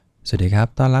สวัสดีครับ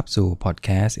ต้อนรับสู่พอดแค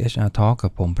สต์ HR Talk กั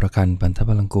บผมประกันปันท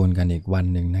พลังกูลกันอีกวัน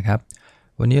หนึ่งนะครับ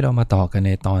วันนี้เรามาต่อกันใ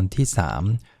นตอนที่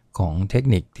3ของเทค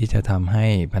นิคที่จะทำให้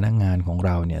พนักงานของเ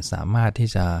ราเนี่ยสามารถที่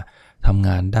จะทำง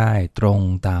านได้ตรง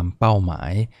ตามเป้าหมา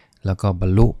ยแล้วก็บร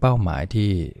รลุเป้าหมายที่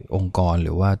องค์กรห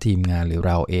รือว่าทีมงานหรือ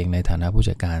เราเองในฐานะผู้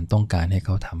จัดการต้องการให้เข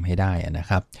าทำให้ได้นะ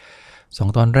ครับ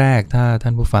2ตอนแรกถ้าท่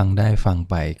านผู้ฟังได้ฟัง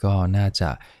ไปก็น่าจ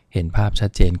ะเห็นภาพชั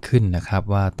ดเจนขึ้นนะครับ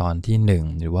ว่าตอนที่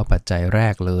1หรือว่าปัจจัยแร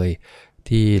กเลย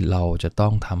ที่เราจะต้อ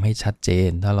งทำให้ชัดเจน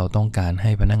ถ้าเราต้องการใ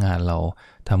ห้พนักงานเรา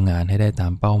ทำงานให้ได้ตา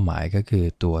มเป้าหมายก็คือ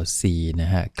ตัว C น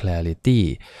ะฮะ clarity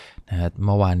นะฮะเ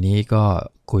มื่อวานนี้ก็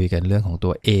คุยกันเรื่องของตั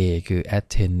ว A คือ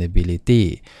attainability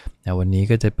นะวันนี้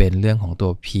ก็จะเป็นเรื่องของตั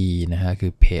ว P นะฮะคื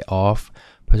อ pay off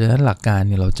เพราะฉะนั้นหลักการเ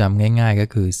นี่ยเราจำง่ายๆก็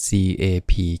คือ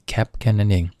CAP cap แค่นั้น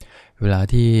เองเวลา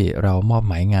ที่เรามอบ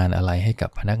หมายงานอะไรให้กับ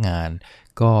พนักงาน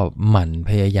ก็หมั่น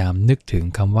พยายามนึกถึง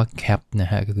คำว่า cap นะ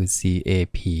ฮะก็คือ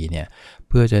CAP เนี่ยเ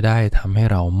พื่อจะได้ทำให้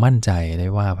เรามั่นใจได้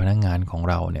ว่าพนักงานของ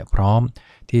เราเนี่ยพร้อม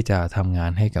ที่จะทำงา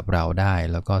นให้กับเราได้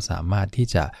แล้วก็สามารถที่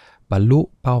จะบรรลุ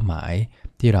เป้าหมาย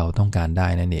ที่เราต้องการได้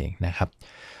นั่นเองนะครับ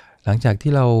หลังจาก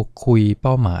ที่เราคุยเ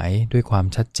ป้าหมายด้วยความ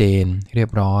ชัดเจนเรีย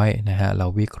บร้อยนะฮะเรา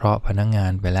วิเคราะห์พนักงา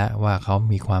นไปแล้วว่าเขา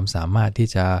มีความสามารถที่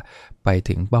จะไป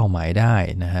ถึงเป้าหมายได้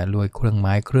นะฮะด้วยเครื่องไ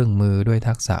ม้เครื่องมือด้วย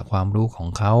ทักษะความรู้ของ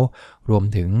เขารวม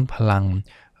ถึงพลัง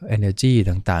energy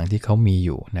ต่างๆที่เขามีอ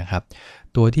ยู่นะครับ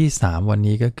ตัวที่3วัน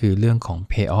นี้ก็คือเรื่องของ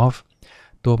pay off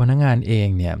ตัวพนักงานเอง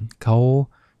เนี่ยเขา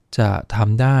จะท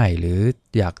ำได้หรือ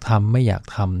อยากทำไม่อยาก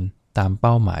ทำตามเ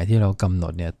ป้าหมายที่เรากำหน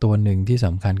ดเนี่ยตัวหนึ่งที่ส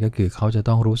ำคัญก็คือเขาจะ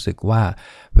ต้องรู้สึกว่า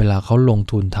เวลาเขาลง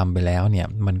ทุนทำไปแล้วเนี่ย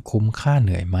มันคุ้มค่าเห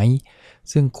นื่อยไหม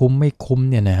ซึ่งคุ้มไม่คุ้ม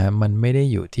เนี่ยนะฮะมันไม่ได้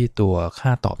อยู่ที่ตัวค่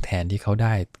าตอบแทนที่เขาไ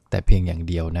ด้แต่เพียงอย่าง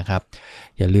เดียวนะครับ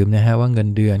อย่าลืมนะฮะว่าเงิน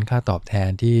เดือนค่าตอบแทน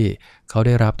ที่เขาไ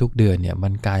ด้รับทุกเดือนเนี่ยมั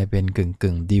นกลายเป็น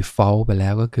กึ่ง default ไปแล้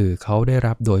วก็คือเขาได้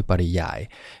รับโดยปริยาย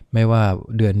ไม่ว่า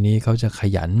เดือนนี้เขาจะข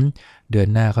ยันเดือน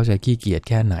หน้าเขาจะขี้เกียจ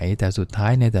แค่ไหนแต่สุดท้า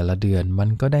ยในแต่ละเดือนมัน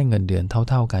ก็ได้เงินเดือน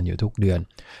เท่าๆกันอยู่ทุกเดือน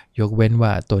ยกเว้นว่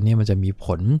าตัวนี้มันจะมีผ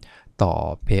ลต่อ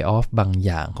pay off บางอ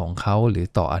ย่างของเขาหรือ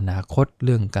ต่ออนาคตเ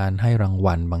รื่องการให้ราง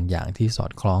วัลบางอย่างที่สอ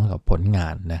ดคล้องกับผลงา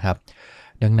นนะครับ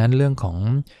ดังนั้นเรื่องของ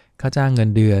ค่าจ้างเงิน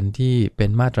เดือนที่เป็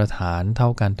นมาตรฐานเท่า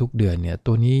กันทุกเดือนเนี่ย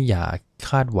ตัวนี้อย่า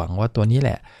คาดหวังว่าตัวนี้แห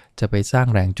ละจะไปสร้าง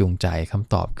แรงจูงใจค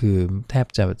ำตอบคือแทบ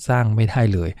จะสร้างไม่ได้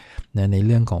เลยนะในเ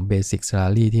รื่องของ basic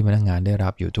salary ที่พนักงานได้รั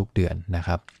บอยู่ทุกเดือนนะค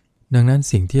รับดังนั้น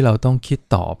สิ่งที่เราต้องคิด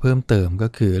ต่อเพิ่มเติมก็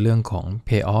คือเรื่องของ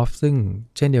pay off ซึ่ง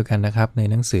เช่นเดียวกันนะครับใน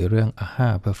หนังสือเรื่อง AHA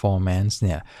Performance เ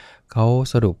นี่ยเขา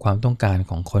สรุปความต้องการ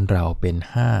ของคนเราเป็น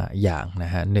5อย่างน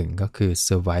ะฮะ1ก็คือ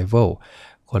survival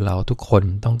คนเราทุกคน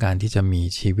ต้องการที่จะมี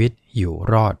ชีวิตอยู่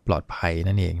รอดปลอดภัย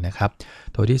นั่นเองนะครับ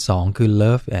ตัวที่2คือ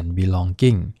love and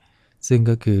belonging ซึ่ง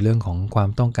ก็คือเรื่องของความ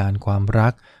ต้องการความรั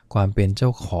กความเป็นเจ้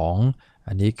าของ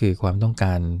อันนี้คือความต้องก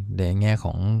ารในแง่ข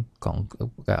อง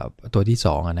ตัวที่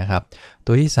2นะครับ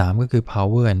ตัวที่3ก็คือ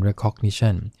power and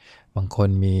recognition บางคน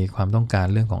มีความต้องการ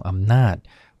เรื่องของอำนาจ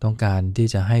ต้องการที่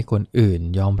จะให้คนอื่น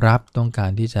ยอมรับต้องกา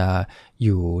รที่จะอ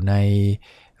ยู่ใน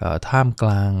ท่ามก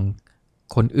ลาง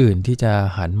คนอื่นที่จะ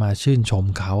หันมาชื่นชม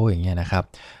เขาอย่างเงี้ยนะครับ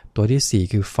ตัวที่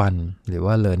4คือ fun หรือ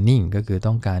ว่า learning ก็คือ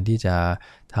ต้องการที่จะ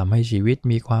ทำให้ชีวิต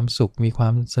มีความสุขมีควา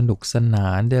มสนุกสนา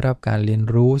นได้รับการเรียน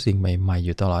รู้สิ่งใหม่ๆอ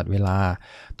ยู่ตลอดเวลา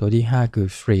ตัวที่5คือ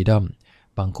freedom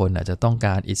บางคนอาจจะต้องก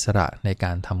ารอิสระในก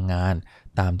ารทำงาน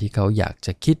ตามที่เขาอยากจ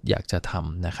ะคิดอยากจะท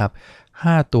ำนะครับ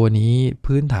5ตัวนี้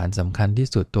พื้นฐานสำคัญที่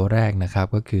สุดตัวแรกนะครับ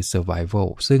ก็คือ survival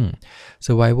ซึ่ง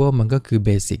survival มันก็คือ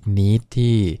basic need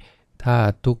ที่ถ้า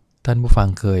ท่านผู้ฟัง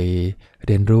เคยเ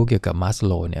รียนรู้เกี่ยวกับมัสโ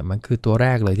ลว์เนี่ยมันคือตัวแร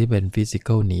กเลยที่เป็น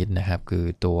physical need นะครับคือ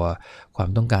ตัวความ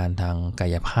ต้องการทางกา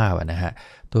ยภาพนะฮะ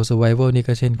ตัว survival นี่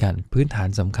ก็เช่นกันพื้นฐาน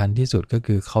สำคัญที่สุดก็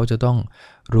คือเขาจะต้อง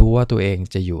รู้ว่าตัวเอง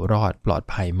จะอยู่รอดปลอด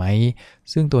ภัยไหม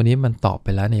ซึ่งตัวนี้มันตอบไป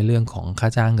แล้วในเรื่องของค่า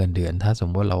จ้างเงินเดือนถ้าสม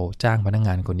มติเราจ้างพนักง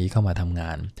านคนนี้เข้ามาทำง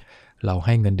านเราใ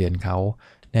ห้เงินเดือนเขา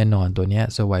แน่นอนตัวนี้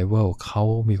survival เขา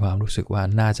มีความรู้สึกว่า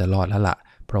น่าจะรอดแล้วล่ะ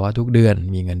เพราะว่าทุกเดือน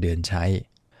มีเงินเดือนใช้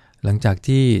หลังจาก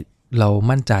ที่เรา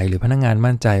มั่นใจหรือพนักงาน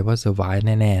มั่นใจว่า survive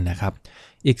แน่ๆนะครับ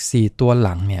อีก4ตัวห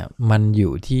ลังเนี่ยมันอ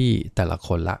ยู่ที่แต่ละค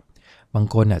นละบาง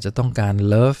คนอาจจะต้องการ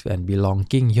love and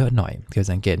belonging เยอะหน่อยเคย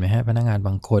สังเกตไหมฮะพนักงานบ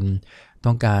างคน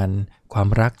ต้องการความ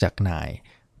รักจากนาย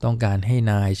ต้องการให้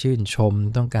นายชื่นชม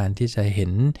ต้องการที่จะเห็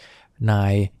นนา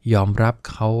ยยอมรับ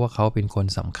เขาว่าเขาเป็นคน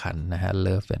สำคัญนะฮะ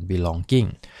love and belonging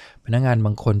พนักงานบ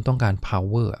างคนต้องการ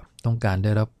power ต้องการไ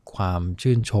ด้รับความ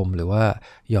ชื่นชมหรือว่า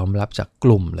ยอมรับจากก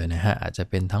ลุ่มเลยนะฮะอาจจะ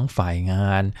เป็นทั้งฝ่ายงา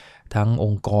นทั้งอ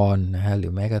งค์กรนะฮะหรื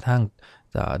อแม้กระทั่ง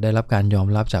จะได้รับการยอม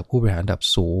รับจากผู้บริหารระดับ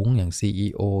สูงอย่าง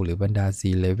CEO หรือบรรดา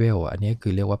C-level อันนี้คื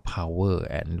อเรียกว่า power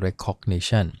and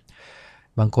recognition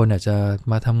บางคนอาจจะ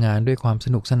มาทำงานด้วยความส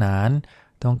นุกสนาน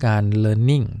ต้องการ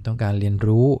learning ต้องการเรียน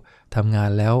รู้ทำงาน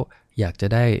แล้วอยากจะ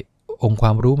ได้องค์คว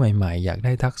ามรู้ใหม่ๆอยากไ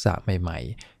ด้ทักษะใหม่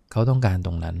ๆเขาต้องการต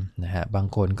รงนั้นนะฮะบาง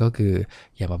คนก็คือ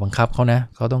อย่ามาบังคับเขานะ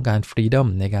เขาต้องการ freedom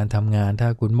ในการทำงานถ้า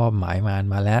คุณมอบหมายงาน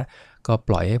มาแล้วก็ป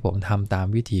ล่อยให้ผมทำตาม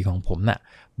วิธีของผมนะ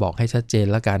บอกให้ชัดเจน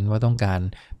แล้วกันว่าต้องการ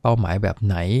เป้าหมายแบบ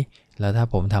ไหนแล้วถ้า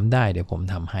ผมทำได้เดี๋ยวผม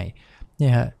ทำให้เนี่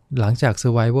ยฮะหลังจาก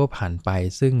survival ผ่านไป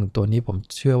ซึ่งตัวนี้ผม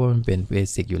เชื่อว่ามันเป็นเบ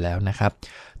สิกอยู่แล้วนะครับ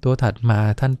ตัวถัดมา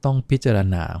ท่านต้องพิจาร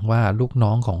ณาว่าลูกน้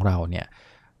องของเราเนี่ย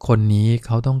คนนี้เ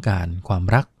ขาต้องการความ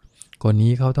รักคน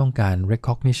นี้เขาต้องการ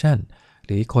recognition ห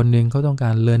รือคนนึงเขาต้องกา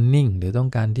ร learning หรือต้อง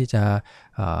การที่จะ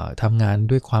ทำงาน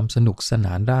ด้วยความสนุกสน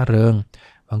านร่าเริง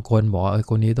บางคนบอกว่า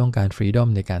คนนี้ต้องการ freedom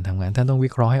ในการทำงานท่านต้องวิ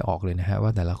เคราะห์ให้ออกเลยนะฮะว่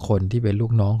าแต่ละคนที่เป็นลู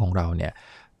กน้องของเราเนี่ย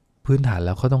พื้นฐานแ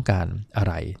ล้วเขาต้องการอะ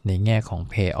ไรในแง่ของ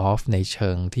pay off ในเชิ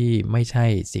งที่ไม่ใช่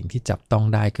สิ่งที่จับต้อง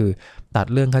ได้คือตัด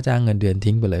เรื่องค่าจ้างเงินเดือน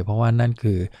ทิ้งไปเลยเพราะว่านั่น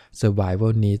คือ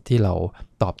survival need ที่เรา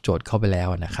ตอบโจทย์เข้าไปแล้ว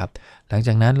นะครับหลังจ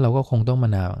ากนั้นเราก็คงต้องมา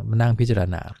นั่งพิจาร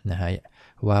ณานะฮะ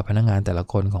ว่าพนักงานแต่ละ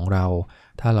คนของเรา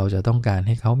ถ้าเราจะต้องการใ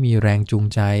ห้เขามีแรงจูง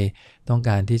ใจต้อง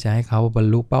การที่จะให้เขาบรร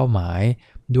ลุเป้าหมาย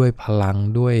ด้วยพลัง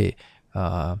ด้วย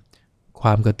คว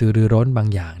ามกระตือรือร้นบาง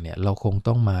อย่างเนี่ยเราคง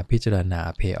ต้องมาพิจารณา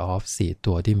pay off 4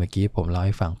 ตัวที่เมื่อกี้ผมเล่าใ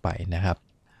ห้ฟังไปนะครับ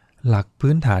หลัก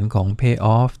พื้นฐานของ pay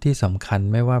off ที่สำคัญ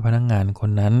ไม่ว่าพนักงานค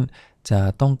นนั้นจะ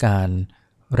ต้องการ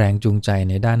แรงจูงใจ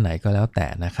ในด้านไหนก็แล้วแต่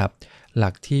นะครับหลั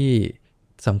กที่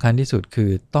สำคัญที่สุดคื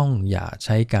อต้องอย่าใ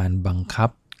ช้การบังคับ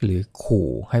หรือขู่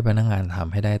ให้พนักงานท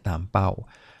ำให้ได้ตามเป้า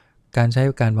การใช้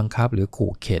การบังคับหรือ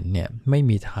ขู่เข็นเนี่ยไม่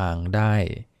มีทางได้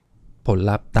ผล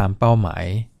ลัพธ์ตามเป้าหมาย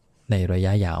ในระย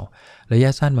ะยาวระยะ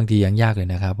สั้นบางทียังยากเลย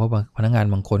นะครับเพราะพนักงาน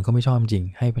บางคนเขาไม่ชอบจริง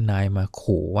ให้พนักงานมา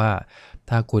ขู่ว่า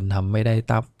ถ้าคุณทำไม่ได้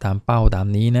ตามเป้าตาม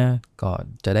นี้นะก็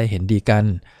จะได้เห็นดีกัน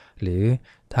หรือ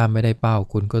ถ้าไม่ได้เป้า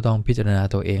คุณก็ต้องพิจารณา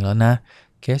ตัวเองแล้วนะ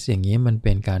เคสอย่างนี้มันเ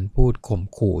ป็นการพูดข่ม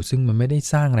ขู่ซึ่งมันไม่ได้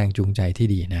สร้างแรงจูงใจที่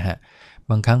ดีนะฮะ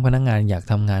บางครั้งพนักงานอยาก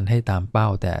ทำงานให้ตามเป้า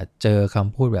แต่เจอค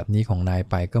ำพูดแบบนี้ของนาย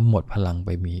ไปก็หมดพลังไป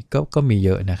ก็มีเย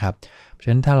อะนะครับเพราะฉ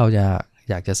ะนั้นถ้าเรา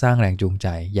อยากจะสร้างแรงจูงใจ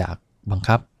อยากบัง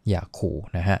คับอย่าขู่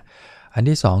นะฮะอัน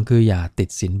ที่2คืออย่าติด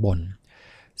สินบน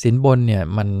สินบนเนี่ย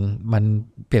มัน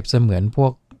เปรียบเสมือนพว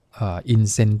ก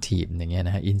incentive อย่างเงี้ยน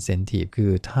ะฮะ incentive คื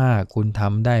อถ้าคุณท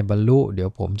ำได้บรรลุเดี๋ยว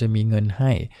ผมจะมีเงินใ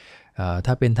ห้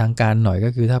ถ้าเป็นทางการหน่อยก็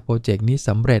คือถ้าโปรเจกต์นี้ส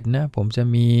ำเร็จนะผมจะ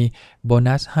มีโบ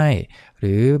นัสให้ห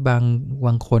รือบ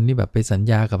างคนนี่แบบไปสัญ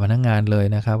ญากับพนักงานเลย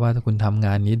นะครับว่าถ้าคุณทำง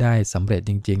านนี้ได้สำเร็จ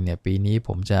จริงๆเนี่ยปีนี้ผ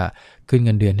มจะขึ้นเ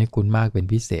งินเดือนให้คุณมากเป็น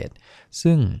พิเศษ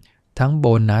ซึ่งทั้งโบ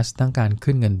นัสทั้งการ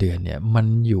ขึ้นเงินเดือนเนี่ยมัน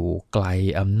อยู่ไกล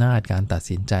อำนาจการตัด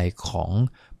สินใจของ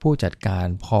ผู้จัดการ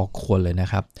พอควรเลยนะ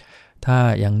ครับถ้า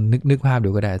ยังนึกภาพดู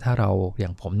ก็ได้ถ้าเราอย่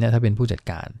างผมเนี่ยถ้าเป็นผู้จัด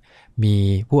การมี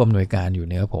ผู้อำนวยการอยู่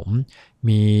เหนือผม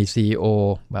มี CEO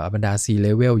แบบบรรดา C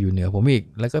level อยู่เหนือผมอีก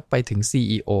แล้วก็ไปถึง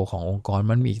CEO ขององค์กร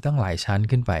มันมีอีกตั้งหลายชั้น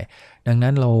ขึ้นไปดัง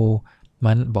นั้น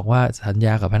มันบอกว่าสัญญ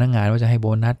ากับพนักงานว่าจะให้โบ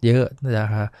นัสเยอะจะ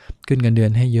ขึ้นเงินเดือ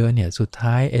นให้เยอะเนี่ยสุด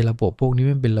ท้ายระบบพวกนี้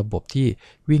มันเป็นระบบที่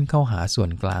วิ่งเข้าหาส่ว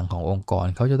นกลางขององค์กร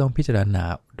เขาจะต้องพิจารณา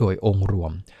โดยองค์รว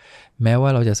มแม้ว่า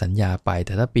เราจะสัญญาไปแ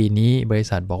ต่ถ้าปีนี้บริ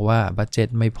ษัทบอกว่าบัดเจ็ต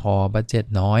ไม่พอบัดเจ็ต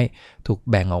น้อยถูก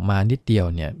แบ่งออกมานิดเดียว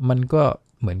เนี่ยมันก็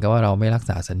เหมือนกับว่าเราไม่รัก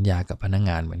ษาสัญญากับพนัก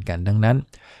งานเหมือนกันดังนั้น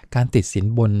การติดสิน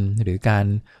บนหรือการ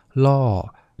ล่อ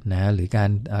นะหรือการ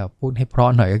พูดให้เพรา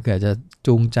ะหน่อยก็คือจะ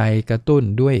จูงใจกระตุ้น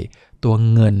ด้วยตัว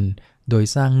เงินโดย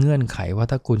สร้างเงื่อนไขว่า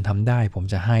ถ้าคุณทำได้ผม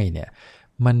จะให้เนี่ย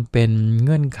มันเป็นเ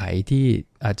งื่อนไขที่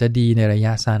อาจจะดีในระย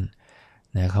ะสั้น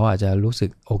นะเขาอาจจะรู้สึก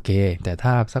โอเคแต่ถ้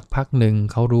าสักพักหนึ่ง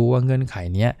เขารู้ว่าเงื่อนไข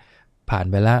เนี้ยผ่าน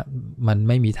ไปแล้วมันไ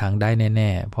ม่มีทางได้แน่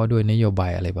ๆเพราะด้วยนโยบา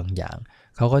ยอะไรบางอย่าง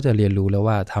เขาก็จะเรียนรู้แล้ว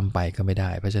ว่าทำไปก็ไม่ไ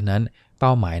ด้เพราะฉะนั้นเป้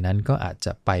าหมายนั้นก็อาจจ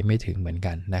ะไปไม่ถึงเหมือน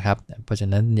กันนะครับเพราะฉะ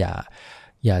นั้นอ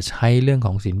ย่าใช้เรื่องข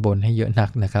องสินบนให้เยอะนัก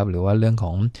นะครับหรือว่าเรื่องข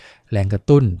องแรงกระ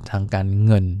ตุ้นทางการเ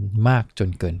งินมากจน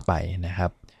เกินไปนะครั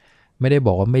บไม่ได้บ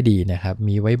อกว่าไม่ดีนะครับ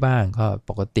มีไว้บ้างก็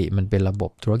ปกติมันเป็นระบ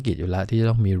บธุรกิจอยู่แล้วที่จะ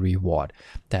ต้องมี reward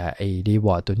แต่ไอ้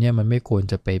reward ตัวเนี้ยมันไม่ควร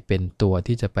จะไปเป็นตัว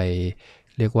ที่จะไป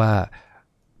เรียกว่า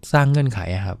สร้างเงื่อนไข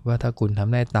ครับว่าถ้าคุณท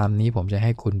ำได้ตามนี้ผมจะใ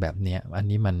ห้คุณแบบเนี้ยอัน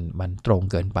นี้มันตรง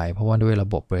เกินไปเพราะว่าด้วยระ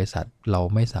บบบริษัทเรา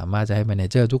ไม่สามารถจะให้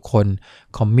manager ทุกคน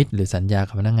commit หรือสัญญา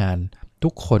กับพนักงานทุ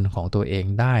กคนของตัวเอง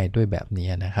ได้ด้วยแบบนี้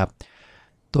นะครับ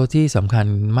ตัวที่สำคัญ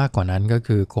มากกว่านั้นก็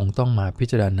คือคงต้องมาพิ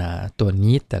จารณาตัว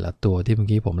นี้แต่ละตัวที่เมื่อ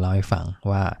กี้ผมเล่าให้ฟัง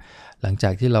ว่าหลังจา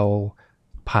กที่เรา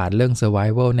ผ่านเรื่อง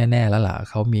survival แน่ๆแล้วล่ะ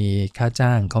เขามีค่าจ้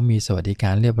างเขามีสวัสดิกา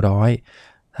รเรียบร้อย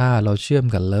ถ้าเราเชื่อม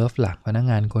กับ love หลักพนัก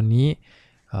งานคนนี้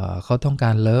เขาต้องก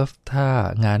าร love ถ้า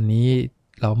งานนี้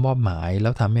เรามอบหมายแล้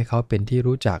วทำให้เขาเป็นที่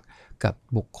รู้จักกับ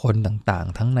บุคคลต่าง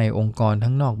ๆทั้งในองค์กร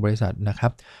ทั้งนอกบริษัทนะครั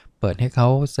บ เปิดให้เขา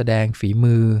แสดงฝี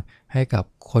มือให้กับ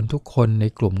คนทุกคนใน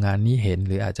กลุ่มงานนี้เห็นห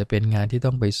รืออาจจะเป็นงานที่ต้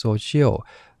องไปโซเชียล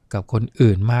กับคน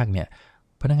อื่นมากเนี่ย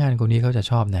พนักงานคนนี้เขาจะ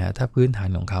ชอบนะฮะถ้าพื้นฐาน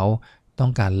ของเขาต้อ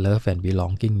งการ love and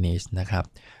belonging needs นะครับ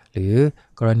หรือ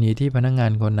กรณีที่พนักงา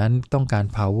นคนนั้นต้องการ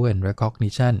power and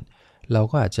recognition เรา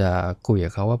ก็อาจจะคุยกั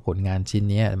บเขาว่าผลงานชิ้น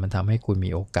นี้มันทำให้คุณมี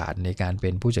โอกาสในการเป็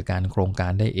นผู้จัดการโครงกา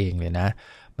รได้เองเลยนะ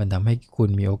มันทำให้คุณ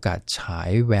มีโอกาสฉา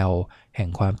ยแววแห่ง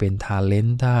ความเป็น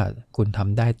talent ถ้าคุณท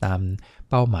ำได้ตาม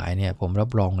เป้าหมายเนี่ยผมรับ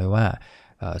รองเลยว่า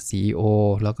CEO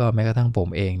แล้วก็แม้กระทั่งผม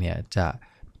เองเนี่ยจะ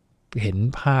เห็น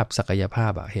ภาพศักยภา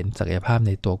พเห็นศักยภาพใ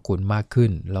นตัวคุณมากขึ้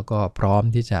นแล้วก็พร้อม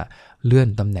ที่จะเลื่อน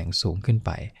ตำแหน่งสูงขึ้นไ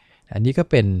ปอันนี้ก็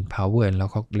เป็น power and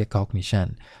recognition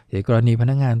หรือกรณีพ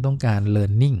นักงานต้องการ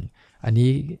learning อัน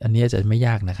นี้จะไม่ย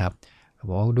ากนะครับ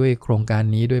บอกว่าด้วยโครงการ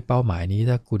นี้ด้วยเป้าหมายนี้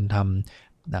ถ้าคุณท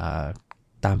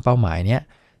ำตามเป้าหมายเนี้ย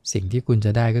สิ่งที่คุณจ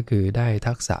ะได้ก็คือได้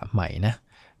ทักษะใหม่นะ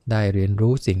ได้เรียน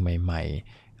รู้สิ่งใหม่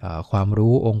ๆความ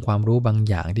รู้องค์ความรู้บาง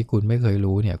อย่างที่คุณไม่เคย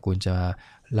รู้เนี่ยคุณจะ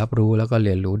รับรู้แล้วก็เ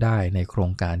รียนรู้ได้ในโคร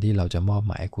งการที่เราจะมอบห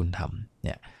มายให้คุณทำเ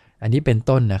นี่ยอันนี้เป็น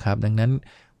ต้นนะครับดังนั้น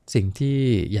สิ่งที่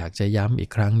อยากจะย้ำอีก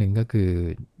ครั้งหนึ่งก็คือ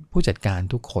ผู้จัดการ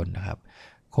ทุกคนนะครับ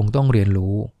คงต้องเรียน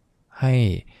รู้ให้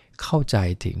เข้าใจ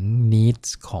ถึง needs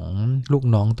ของลูก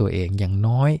น้องตัวเองอย่าง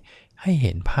น้อยให้เ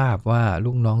ห็นภาพว่า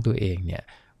ลูกน้องตัวเองเนี่ย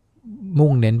มุ่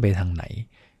งเน้นไปทางไหน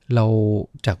เรา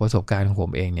จากประสบการณ์ของผ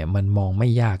มเองเนี่ยมันมองไม่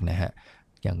ยากนะฮะ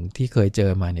อย่างที่เคยเจ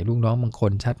อมาเนี่ยลูกน้องบางค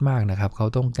นชัดมากนะครับเขา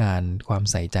ต้องการความ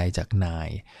ใส่ใจจากนาย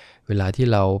เวลาที่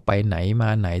เราไปไหนมา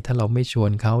ไหนถ้าเราไม่ชว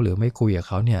นเขาหรือไม่คุยกับ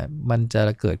เขาเนี่ยมันจะ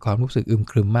เกิดความรู้สึกอึม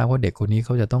ครึมมากว่าเด็กคนนี้เข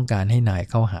าจะต้องการให้นาย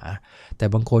เข้าหาแต่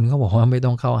บางคนเขาบอกว่าไม่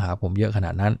ต้องเข้าหาผมเยอะขน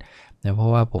าดนั้นนะเพรา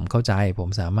ะว่าผมเข้าใจผม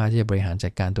สามารถที่จะบริหารจั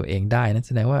ดการตัวเองได้นั่นแ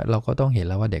สดงว่าเราก็ต้องเห็น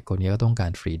แล้วว่าเด็กคนนี้ก็ต้องกา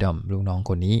รฟรีดอมลูกน้อง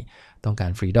คนนี้ต้องกา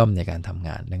รฟรีดอมในการทำง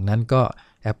านดังนั้นก็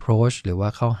approach หรือว่า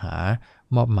เข้าหา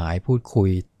มอบหมายพูดคุย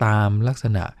ตามลักษ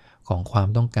ณะของความ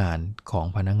ต้องการของ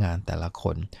พนักงานแต่ละค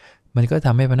นมันก็ท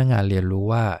ำให้พนักงานเรียนรู้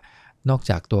ว่านอก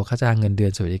จากตัวค่าจ้างเงินเดือ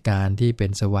นสวัสดิการที่เป็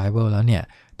น survival แล้วเนี่ย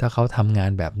ถ้าเขาทำงา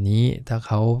นแบบนี้ถ้าเ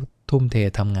ขาทุ่มเท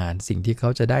ทำงานสิ่งที่เขา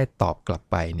จะได้ตอบกลับ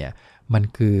ไปเนี่ยมัน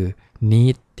คือ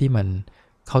need ที่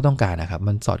เขาต้องการนะครับ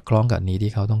มันสอดคล้องกับนี้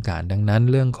ที่เขาต้องการดังนั้น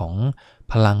เรื่องของ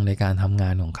พลังในการทำงา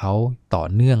นของเขาต่อ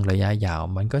เนื่องระยะยาว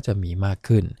มันก็จะมีมาก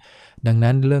ขึ้นดัง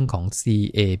นั้นเรื่องของ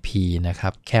CAP นะครั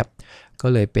บ CAP ก็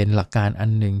เลยเป็นหลักการอั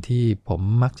นหนึ่งที่ผม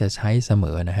มักจะใช้เสม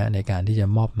อนะฮะในการที่จะ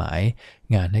มอบหมาย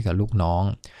งานให้กับลูกน้อง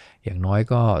อย่างน้อย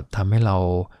ก็ทำให้เรา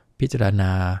พิจารณ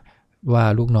าว่า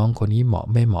ลูกน้องคนนี้เหมาะ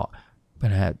ไม่เหมาะ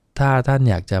นะฮะถ้าท่าน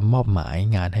อยากจะมอบหมาย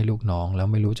งานให้ลูกน้องแล้ว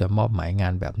ไม่รู้จะมอบหมายงา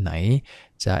นแบบไหน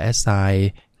จะ assign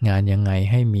งานยังไง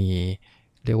ให้มี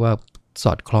เรียกว่าส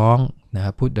อดคล้องนะค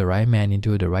รับ put the right man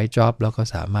into the right job แล้วก็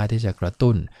สามารถที่จะกระ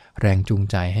ตุ้นแรงจูง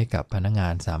ใจให้กับพนักงา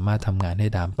นสามารถทำงานได้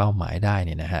ตามเป้าหมายได้เ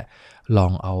นี่ยนะฮะลอ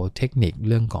งเอาเทคนิค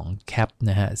เรื่องของ CAP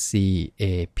นะฮะ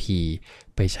CAP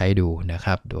ไปใช้ดูนะค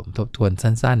รับเดี๋ยวผมทบทวน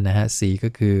สั้นๆนะฮะ C ก็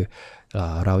คือ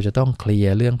เราจะต้องเคลีย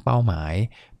ร์เรื่องเป้าหมาย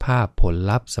ภาพผล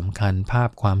ลัพธ์สำคัญภาพ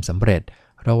ความสำเร็จ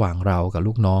ระหว่างเรากับ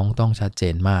ลูกน้องต้องชัดเจ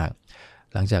นมาก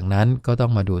หลังจากนั้นก็ต้อ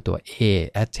งมาดูตัว A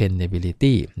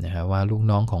attainability นะครับว่าลูก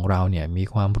น้องของเราเนี่ยมี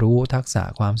ความรู้ทักษะ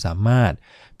ความสามารถ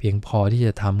เพียงพอที่จ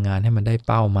ะทำงานให้มันได้เ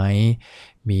ป้าไหม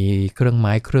มีเครื่องไ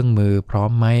ม้เครื่องมือพร้อ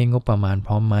มไหมงบประมาณพ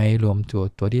ร้อมไหมรวม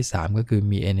ตัวที่3ก็คือ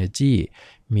มี energy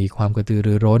มีความกระตือ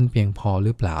รือร้นเพียงพอห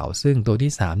รือเปล่าซึ่งตัว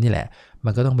ที่3นี่แหละมั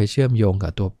นก็ต้องไปเชื่อมโยงกั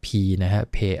บตัว P นะฮะ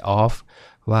pay off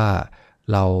ว่า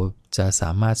เราจะส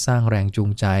ามารถสร้างแรงจูง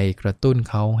ใจกระตุ้น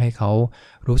เขาให้เขา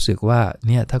รู้สึกว่าเ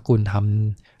นี่ยถ้าคุณท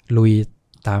ำลุย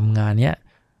ตามงานเนี้ย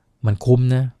มันคุ้ม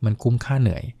นะมันคุ้มค่าเห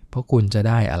นื่อยเพราะคุณจะไ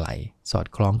ด้อะไรสอด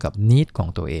คล้องกับ need ของ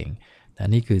ตัวเอง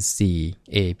นี่คือ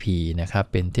CAP นะครับ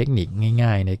เป็นเทคนิค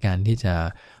ง่ายๆในการที่จะ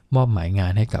มอบหมายงา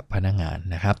นให้กับพนักงาน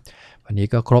นะครับวันนี้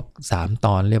ก็ครบ3ต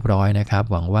อนเรียบร้อยนะครับ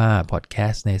หวังว่าพอดแค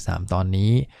สต์ใน3ตอน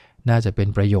นี้น่าจะเป็น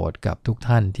ประโยชน์กับทุก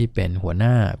ท่านที่เป็นหัวห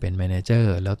น้าเป็นแมเนเจอ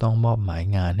ร์แล้วต้องมอบหมาย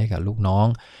งานให้กับลูกน้อง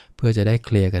เพื่อจะได้เค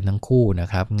ลียร์กันทั้งคู่นะ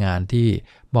ครับงานที่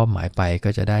มอบหมายไปก็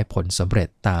จะได้ผลสำเร็จ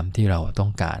ตามที่เราต้อ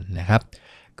งการนะครับ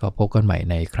ก็พบกันใหม่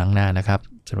ในครั้งหน้านะครับ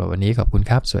สำหรับวันนี้ขอบคุณ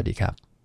ครับสวัสดีครับ